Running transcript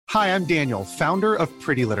Hi, I'm Daniel, founder of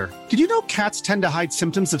Pretty Litter. Did you know cats tend to hide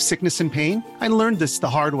symptoms of sickness and pain? I learned this the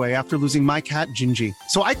hard way after losing my cat, Gingy.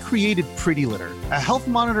 So I created Pretty Litter, a health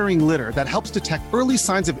monitoring litter that helps detect early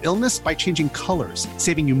signs of illness by changing colors,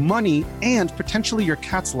 saving you money and potentially your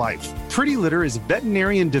cat's life. Pretty Litter is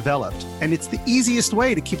veterinarian developed, and it's the easiest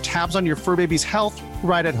way to keep tabs on your fur baby's health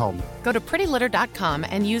right at home. Go to prettylitter.com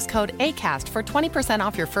and use code ACAST for 20%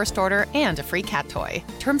 off your first order and a free cat toy.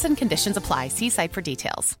 Terms and conditions apply. See site for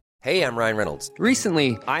details. Hey, I'm Ryan Reynolds.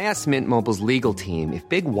 Recently, I asked Mint Mobile's legal team if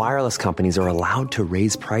big wireless companies are allowed to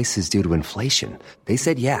raise prices due to inflation. They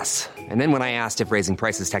said yes. And then when I asked if raising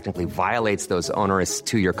prices technically violates those onerous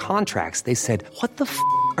two-year contracts, they said, "What the f***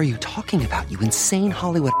 are you talking about, you insane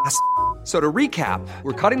Hollywood ass?" So to recap,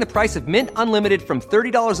 we're cutting the price of Mint Unlimited from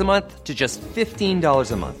 $30 a month to just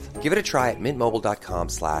 $15 a month. Give it a try at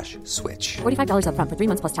mintmobile.com/switch. $45 up front for 3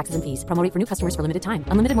 months plus taxes and fees. Promo rate for new customers for limited time.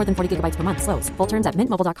 Unlimited more than 40 gigabytes per month. Slows full terms at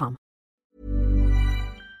mintmobile.com.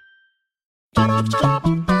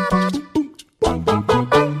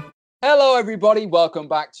 Hello everybody, welcome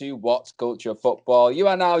back to What's Culture Football. You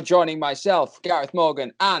are now joining myself, Gareth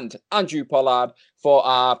Morgan, and Andrew Pollard for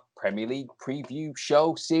our Premier League preview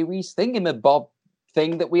show series thingamabob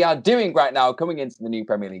thing that we are doing right now coming into the new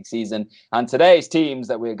Premier League season. And today's teams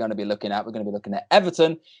that we're going to be looking at, we're going to be looking at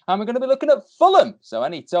Everton and we're going to be looking at Fulham. So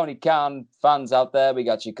any Tony Khan fans out there, we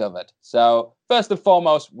got you covered. So first and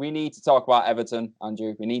foremost, we need to talk about Everton.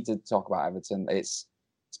 Andrew, we need to talk about Everton. It's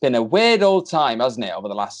been a weird old time, hasn't it, over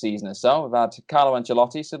the last season or so? We've had Carlo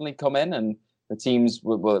Ancelotti suddenly come in and the teams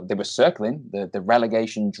were circling the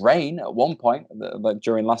relegation drain at one point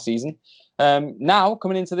during last season. Now,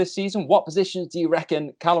 coming into this season, what positions do you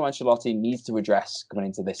reckon Carlo Ancelotti needs to address coming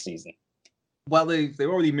into this season? Well, they've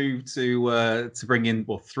already moved to bring in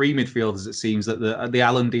three midfielders. It seems that the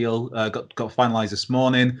Allen deal got finalised this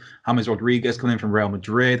morning. James Rodriguez coming in from Real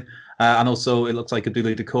Madrid, and also it looks like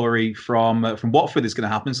Abdoulaye Doucouré from Watford is going to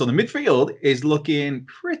happen. So the midfield is looking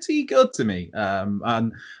pretty good to me.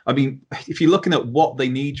 And I mean, if you're looking at what they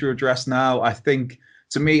need to address now, I think.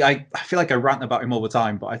 To me, I feel like I rant about him all the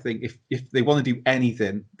time, but I think if they want to do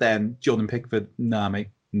anything, then Jordan Pickford, nah, mate,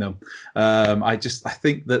 no. I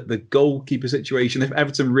think that the goalkeeper situation, if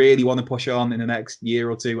Everton really want to push on in the next year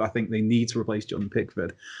or two, I think they need to replace Jordan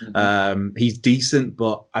Pickford. Mm-hmm. He's decent,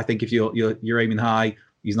 but I think if you're aiming high,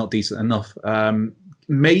 he's not decent enough.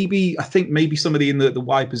 Maybe somebody in the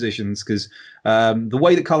wide positions, because the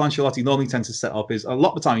way that Carlo Ancelotti normally tends to set up is a lot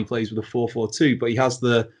of the time he plays with a 4-4-2, but he has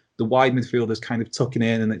the wide midfielders kind of tucking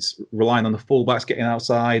in, and it's relying on the fullbacks getting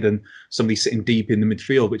outside and somebody sitting deep in the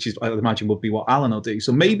midfield, which is, I would imagine, would be what Allen will do.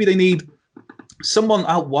 So maybe they need someone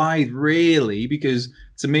out wide, really, because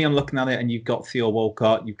to me, I'm looking at it, and you've got Theo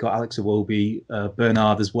Walcott, you've got Alex Iwobi,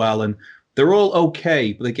 Bernard as well, and they're all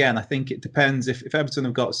okay. But again, I think it depends if Everton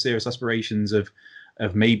have got serious aspirations of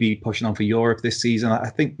maybe pushing on for Europe this season.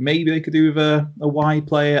 I think maybe they could do with a wide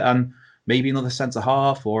player and maybe another centre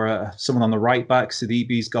half or someone on the right back.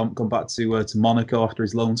 Sidibe's gone back to Monaco after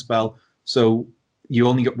his loan spell. So you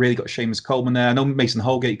only really got Seamus Coleman there. I know Mason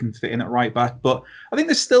Holgate can fit in at right back, but I think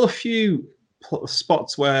there's still a few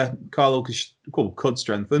spots where Carlo could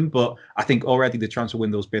strengthen. But I think already the transfer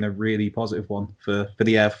window's been a really positive one for the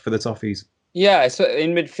Toffees. Yeah, so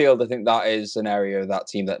in midfield, I think that is an area of that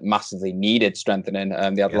team that massively needed strengthening.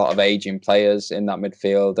 They had a lot of aging players in that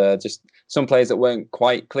midfield. Just some players that weren't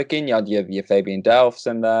quite clicking. You had your Fabian Delphs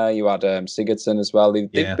in there. You had Sigurdsson as well.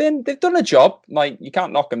 They've done a job. Like, you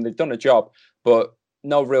can't knock them. They've done a job, but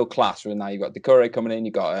no real class. Right now, you've got Doucouré coming in.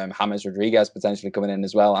 You've got James Rodriguez potentially coming in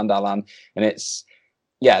as well, and Allan. And that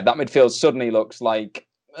midfield suddenly looks like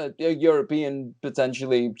a European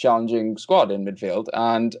potentially challenging squad in midfield.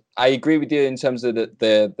 And I agree with you in terms of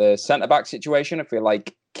the centre-back situation. I feel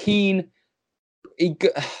like Keane,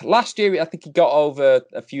 last year, I think he got over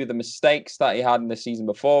a few of the mistakes that he had in the season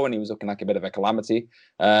before when he was looking like a bit of a calamity.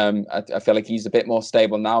 I feel like he's a bit more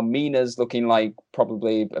stable now. Mina's looking like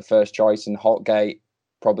probably a first choice, and Holtgate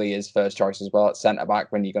probably is first choice as well at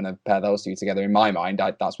centre-back when you're going to pair those two together. In my mind,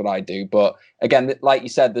 that's what I do. But again, like you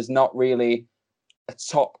said, there's not really a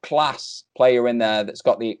top class player in there that's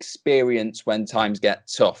got the experience when times get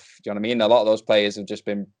tough. Do you know what I mean? A lot of those players have just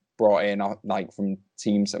been brought in like from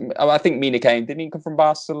teams. I think Mina came. Didn't he come from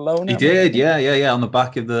Barcelona? He did, yeah. On the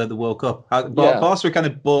back of the World Cup, Barca kind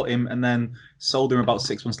of bought him and then sold him about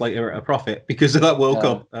 6 months later at a profit because of that World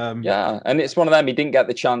Cup. And it's one of them. He didn't get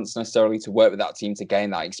the chance necessarily to work with that team to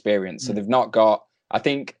gain that experience. So they've not got. I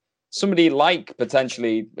think somebody like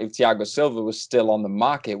potentially if Thiago Silva was still on the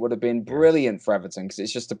market would have been brilliant for Everton, because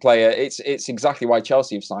it's just a player. It's exactly why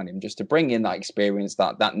Chelsea have signed him, just to bring in that experience,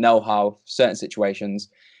 that know-how, certain situations.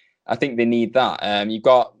 I think they need that. You've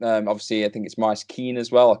got obviously, I think it's Maurice Keane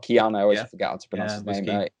as well, or Keane. I always forget how to pronounce his name.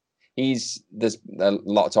 Right? There's a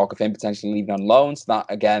lot of talk of him potentially leaving on loan. So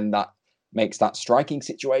that makes that striking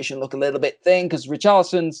situation look a little bit thin, because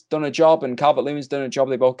Richarlison's done a job and Calvert-Lewin's done a job.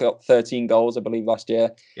 They both got 13 goals, I believe, last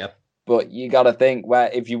year. Yep. But you got to think, where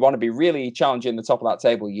if you want to be really challenging the top of that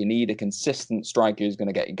table, you need a consistent striker who's going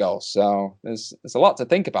to get you goals. So there's a lot to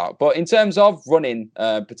think about. But in terms of running,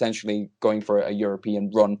 potentially going for a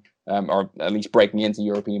European run, or at least breaking into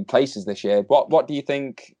European places this year, what do you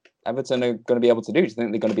think Everton are going to be able to do? Do you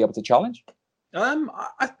think they're going to be able to challenge?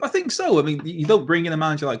 I think so. I mean, you don't bring in a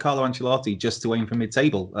manager like Carlo Ancelotti just to aim for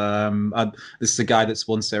mid-table. This is a guy that's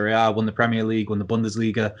won Serie A, won the Premier League, won the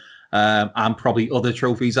Bundesliga, and probably other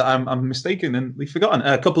trophies that I'm mistaken and we've forgotten.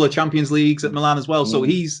 A couple of Champions Leagues at Milan as well. So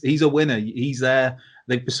he's a winner. He's there.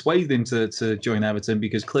 They've persuaded him to join Everton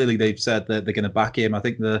because clearly they've said that they're going to back him. I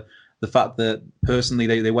think the fact that personally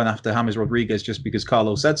they went after James Rodriguez just because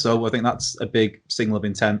Carlo said so, I think that's a big signal of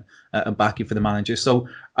intent and backing for the manager. So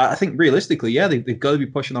I think realistically, they've got to be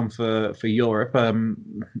pushing on for Europe.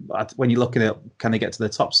 When you're looking at can they get to the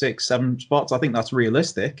top 6-7 spots, I think that's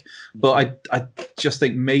realistic. But I just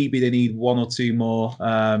think maybe they need one or two more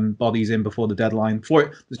bodies in before the deadline. For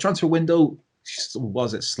it, the transfer window,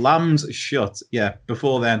 was it slams shut? Yeah,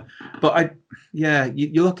 before then. But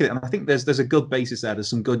you look at it, and I think there's a good basis there. There's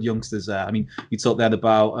some good youngsters there. I mean, you talked then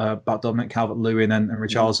about Dominic Calvert-Lewin and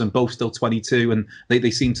Richarlison, both still 22, and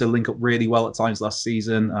they seem to link up really well at times last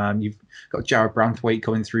season. You've got Jared Branthwaite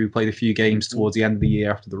coming through, played a few games towards the end of the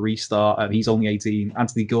year after the restart. He's only 18.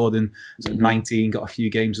 Anthony Gordon, 19, got a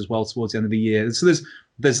few games as well towards the end of the year. So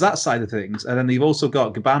there's that side of things, and then they've also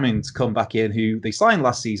got Gbamin to come back in, who they signed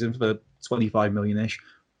last season for 25 million-ish,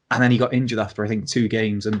 and then he got injured after I think 2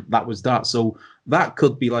 games, and that was that. So that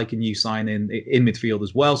could be like a new sign in midfield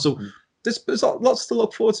as well. So there's lots to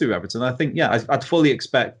look forward to, Everton. I think I'd fully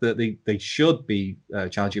expect that they should be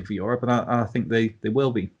challenging for Europe, and I think they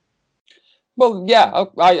will be. Well,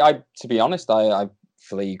 I to be honest, I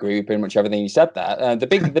fully agree with pretty much everything you said there. The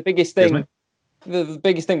biggest thing, the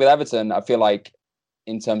biggest thing with Everton, I feel like,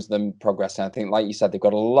 in terms of them progressing, I think, like you said, they've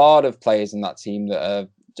got a lot of players in that team that are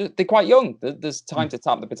they're quite young. There's time to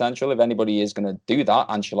tap the potential. If anybody is going to do that,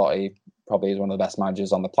 Ancelotti probably is one of the best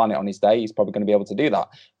managers on the planet on his day. He's probably going to be able to do that.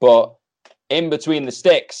 But in between the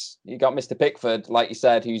sticks, you got Mr. Pickford, like you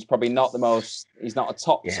said, who's probably not he's not a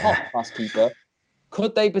top class keeper.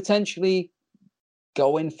 Could they potentially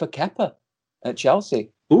go in for Kepa at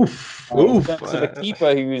Chelsea? Oof. So the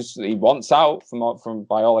keeper he wants out from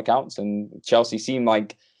by all accounts, and Chelsea seem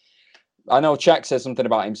like, I know Czech says something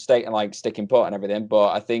about him sticking put and everything, but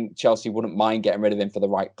I think Chelsea wouldn't mind getting rid of him for the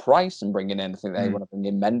right price and bringing in. I think they want to bring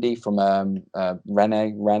in Mendy from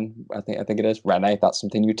Rennes. I think it is Rennes. That's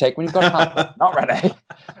something you take when you've got a hat, not Rennes.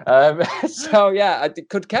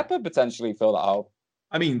 Could Kepa potentially fill that out?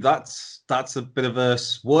 I mean, that's a bit of a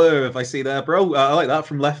swerve I see there, bro. I like that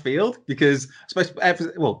from left field because,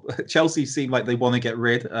 Chelsea seem like they want to get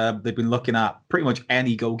rid. They've been looking at pretty much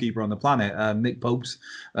any goalkeeper on the planet. Nick Pope's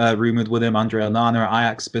rumoured with him. Andre Onana at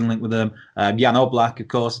Ajax been linked with him. Jan Oblak, of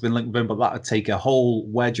course, has been linked with him, but that would take a whole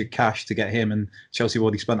wedge of cash to get him, and Chelsea have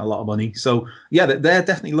already spent a lot of money. So, they're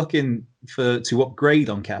definitely looking to upgrade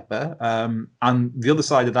on Kepa. And the other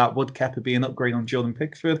side of that, would Kepa be an upgrade on Jordan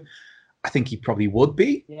Pickford? I think he probably would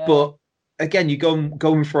be, but again, you're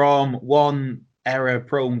going from one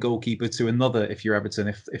error-prone goalkeeper to another if you're Everton,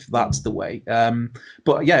 if that's the way. I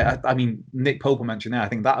mean, Nick Pope I mentioned there, I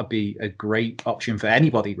think that would be a great option for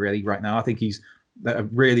anybody really right now. I think he's a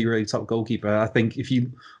really, really top goalkeeper. I think if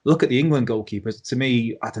you look at the England goalkeepers, to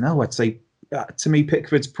me, I don't know, I'd say to me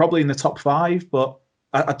Pickford's probably in the top 5, but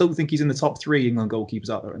I don't think he's in the top 3 England goalkeepers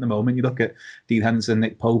out there at the moment. You look at Dean Henderson,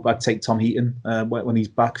 Nick Pope. I'd take Tom Heaton when he's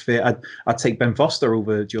back fit. I'd take Ben Foster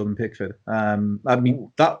over Jordan Pickford. I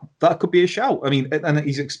mean, that could be a shout. I mean, and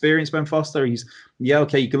he's experienced, Ben Foster. You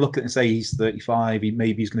can look at it and say he's 35.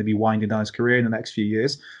 Maybe he's going to be winding down his career in the next few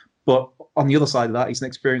years. But on the other side of that, he's an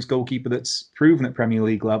experienced goalkeeper that's proven at Premier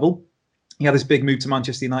League level. He had this big move to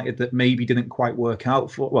Manchester United that maybe didn't quite work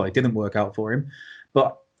out for. Well, it didn't work out for him,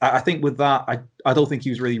 but I think with that, I don't think he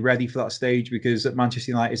was really ready for that stage, because at Manchester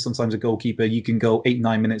United, sometimes a goalkeeper, you can go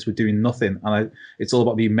 8-9 minutes with doing nothing. And it's all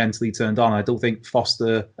about being mentally turned on. I don't think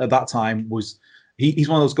Foster at that time he's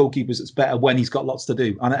one of those goalkeepers that's better when he's got lots to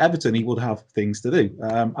do. And at Everton, he would have things to do.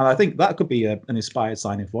 And I think that could be an inspired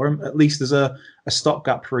signing for him, at least as a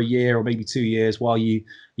stopgap for a year or maybe 2 years while you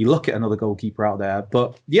look at another goalkeeper out there.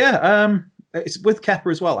 But it's with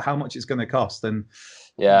Kepa as well, how much it's going to cost. And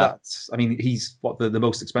I mean, he's the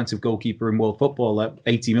most expensive goalkeeper in world football at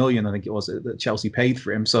 80 million, I think it was, that Chelsea paid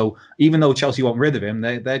for him. So even though Chelsea want rid of him,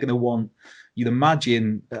 they're going to want, you'd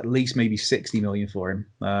imagine, at least maybe 60 million for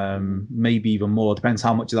him, maybe even more. Depends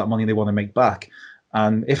how much of that money they want to make back.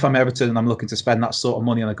 And if I'm Everton and I'm looking to spend that sort of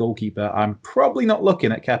money on a goalkeeper, I'm probably not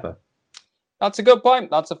looking at Kepa. That's a good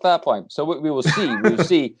point. That's a fair point. So we will see. We will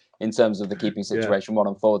see in terms of the keeping situation what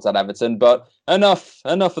unfolds at Everton. But enough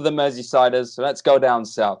of the Merseysiders. So let's go down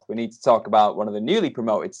south. We need to talk about one of the newly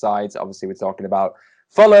promoted sides. Obviously, we're talking about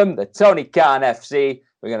Fulham, the Tony Khan FC.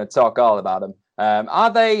 We're going to talk all about them.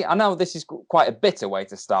 Are they? I know this is quite a bitter way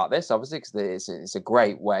to start this, obviously, because it's a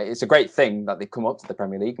great way. It's a great thing that they've come up to the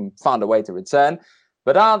Premier League and found a way to return.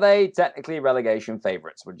 But are they technically relegation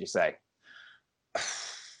favourites, would you say?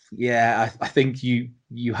 Yeah, I think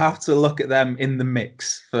you have to look at them in the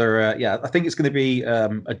mix for. I think it's going to be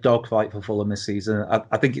a dogfight for Fulham this season.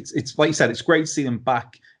 I think it's like you said, it's great to see them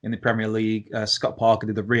back in the Premier League. Scott Parker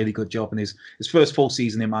did a really good job in his first full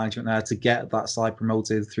season in management there to get that side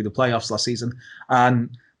promoted through the playoffs last season.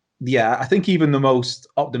 And yeah, I think even the most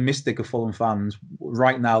optimistic of Fulham fans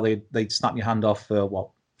right now they'd snap your hand off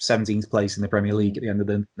for 17th place in the Premier League at the end of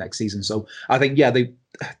the next season. So I think,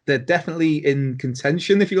 they're definitely in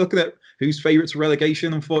contention if you're looking at who's favourites for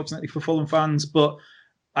relegation, unfortunately, for Fulham fans. But,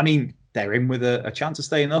 I mean, they're in with a chance of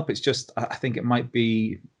staying up. It's just, I think it might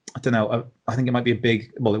be, I don't know, I think it might be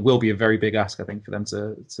it will be a very big ask, I think, for them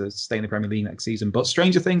to stay in the Premier League next season. But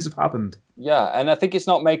stranger things have happened. Yeah, and I think it's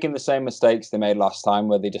not making the same mistakes they made last time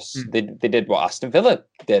where they just they did what Aston Villa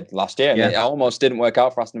did last year. And it almost didn't work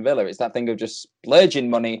out for Aston Villa. It's that thing of just splurging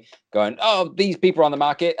money, going, oh, these people are on the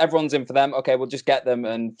market, everyone's in for them. Okay, we'll just get them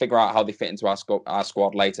and figure out how they fit into our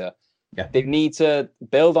squad later. Yeah. They need to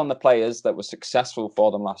build on the players that were successful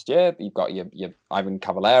for them last year. You've got your Ivan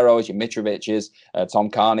Cavalleros, your Mitrovic's, Tom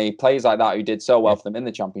Carney, players like that who did so well for them in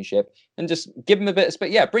the Championship, and just give them a bit of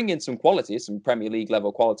space. Yeah, bring in some quality, some Premier League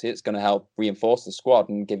level quality. It's going to help reinforce the squad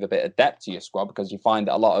and give a bit of depth to your squad, because you find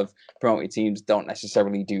that a lot of promoted teams don't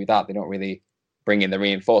necessarily do that. They don't really bring in the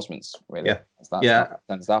reinforcements, really. That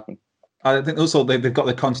tends to happen. I think also they've got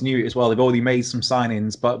the continuity as well. They've already made some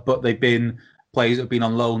signings, but they've been players that have been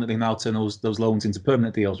on loan that they now turn those loans into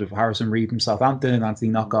permanent deals, with Harrison Reed from Southampton and Anthony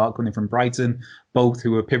Knockaert coming from Brighton, both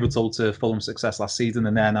who were pivotal to Fulham's success last season,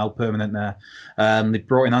 and they're now permanent there. They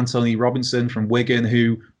brought in Anthony Robinson from Wigan,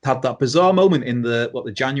 who had that bizarre moment in the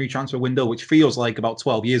January transfer window, which feels like about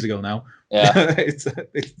 12 years ago now. Yeah, it's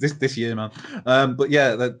this year, man. But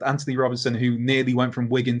yeah, Anthony Robinson, who nearly went from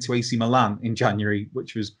Wigan to AC Milan in January,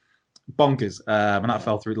 which was bonkers, and that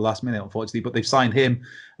fell through the last minute, unfortunately. But they've signed him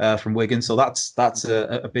from Wigan, so that's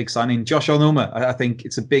a big signing. Josh Onoma, I think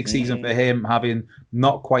it's a big season for him, having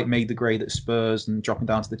not quite made the grade at Spurs and dropping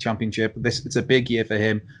down to the Championship. It's a big year for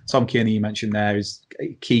him. Tom Kearney, you mentioned there, is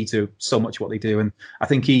key to so much what they do, and I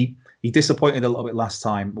think he disappointed a little bit last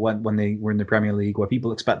time when they were in the Premier League, where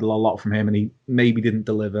people expected a lot from him and he maybe didn't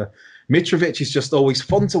deliver. Mitrovic is just always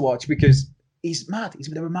fun to watch because he's mad. He's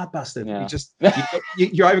a bit of a mad bastard. Yeah.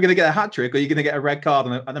 You're either going to get a hat trick or you're going to get a red card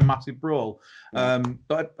and a massive brawl.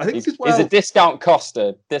 But I think he's a discount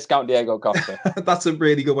Diego Costa. That's a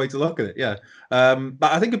really good way to look at it. Yeah.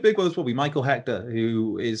 But I think a big one is probably Michael Hector,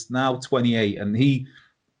 who is now 28, and it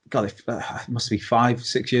must be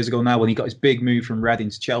 5-6 years ago now when he got his big move from Reading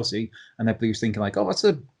to Chelsea, and everybody was thinking like, oh,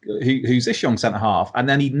 who's this young centre half? And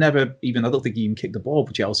then he'd never even, I don't think he even kicked the ball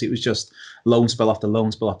for Chelsea. It was just loan spell after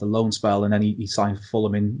loan spell after loan spell, and then he signed for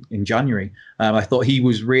Fulham in January. I thought he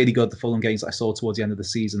was really good, the Fulham games that I saw towards the end of the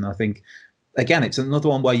season. I think, again, it's another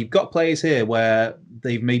one where you've got players here where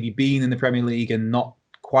they've maybe been in the Premier League and not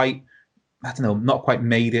quite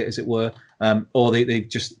made it, as it were, or they've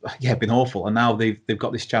just been awful, and now they've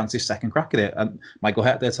got this chance, this second crack at it. And Michael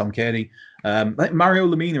Hector, Tom Kearney, I think Mario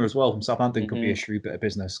Lemina as well from Southampton could be a shrewd bit of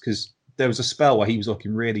business, because there was a spell where he was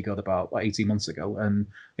looking really good about 18 months ago, and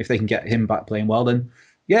if they can get him back playing well, then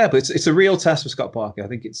but it's a real test for Scott Parker. I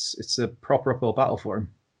think it's a proper uphill battle for him.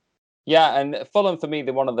 Yeah, and Fulham for me,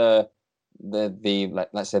 they're one of the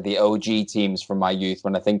let's say the OG teams from my youth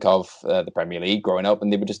when I think of the Premier League growing up,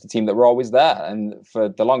 and they were just a team that were always there. And for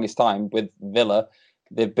the longest time with Villa,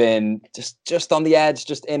 they've been just on the edge,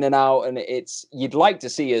 just in and out. And you'd like to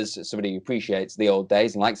see, as somebody who appreciates the old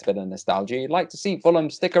days and likes a bit of nostalgia, you'd like to see Fulham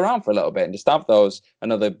stick around for a little bit and just have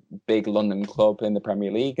another big London club in the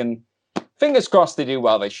Premier League. And fingers crossed they do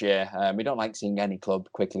well this year. We don't like seeing any club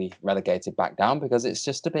quickly relegated back down because it's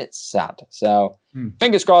just a bit sad. So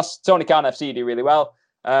fingers crossed, Tony Khan FC do really well.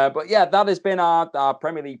 But yeah, that has been our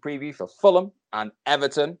Premier League preview for Fulham and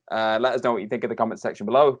Everton. Let us know what you think in the comment section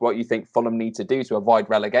below, what you think Fulham need to do to avoid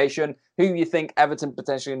relegation, who you think Everton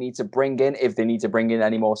potentially need to bring in, if they need to bring in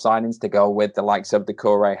any more signings to go with the likes of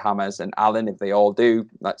Doucouré, Hammers and Allen. If they all do,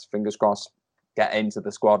 let's fingers crossed get into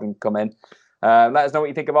the squad and come in. Let us know what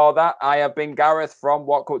you think of all that. I have been Gareth from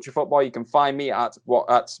What Culture Football. You can find me at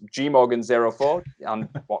gmorgan04 and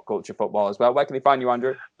What Culture Football as well. Where can they find you,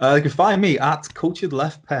 Andrew? You can find me at Cultured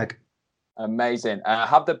Left Peg. Amazing.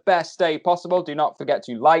 Have the best day possible. Do not forget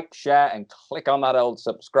to like, share, and click on that old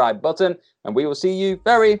subscribe button. And we will see you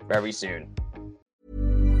very, very soon.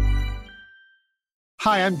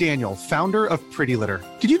 Hi, I'm Daniel, founder of Pretty Litter.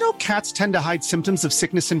 Did you know cats tend to hide symptoms of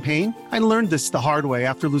sickness and pain? I learned this the hard way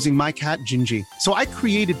after losing my cat, Gingy. So I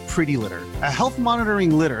created Pretty Litter, a health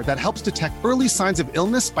monitoring litter that helps detect early signs of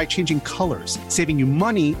illness by changing colors, saving you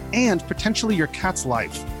money and potentially your cat's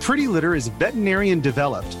life. Pretty Litter is veterinarian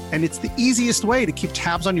developed, and it's the easiest way to keep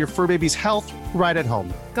tabs on your fur baby's health right at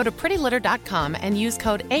home. Go to prettylitter.com and use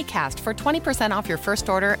code ACAST for 20% off your first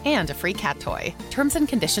order and a free cat toy. Terms and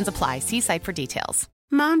conditions apply. See site for details.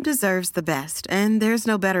 Mom deserves the best, and there's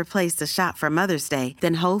no better place to shop for Mother's Day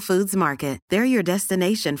than Whole Foods Market. They're your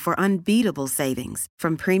destination for unbeatable savings,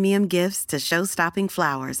 from premium gifts to show-stopping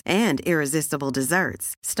flowers and irresistible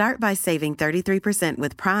desserts. Start by saving 33%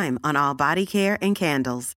 with Prime on all body care and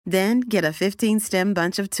candles. Then get a 15-stem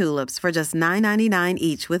bunch of tulips for just $9.99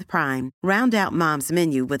 each with Prime. Round out Mom's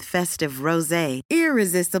menu with festive rosé,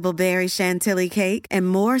 irresistible berry chantilly cake, and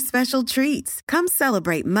more special treats. Come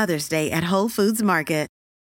celebrate Mother's Day at Whole Foods Market.